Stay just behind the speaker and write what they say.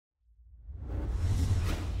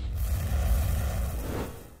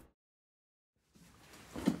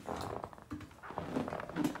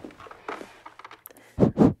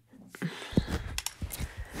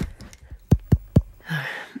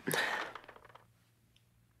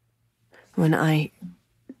When I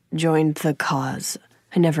joined the cause,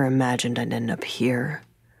 I never imagined I'd end up here,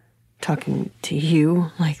 talking to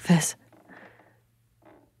you like this.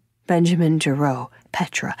 Benjamin, Giroux,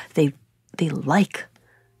 Petra, they like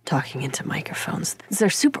talking into microphones. It's their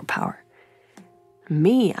superpower.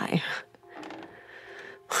 Me, I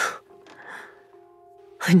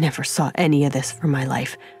never saw any of this for my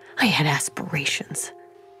life. I had aspirations.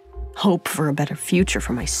 Hope for a better future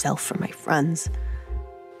for myself, for my friends.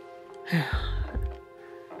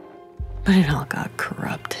 But it all got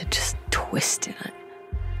corrupted, just twisted.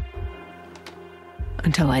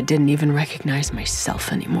 Until I didn't even recognize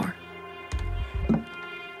myself anymore.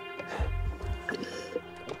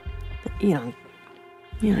 You don't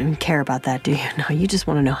even care about that, do you? No, you just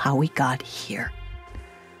want to know how we got here.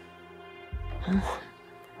 Oh,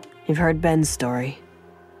 you've heard Ben's story.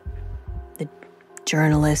 The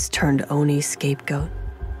journalist turned Oni scapegoat.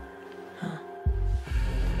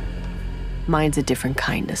 Mine's a different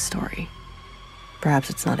kind of story.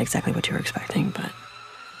 Perhaps it's not exactly what you were expecting, but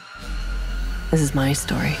this is my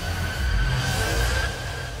story.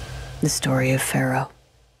 The story of FERO.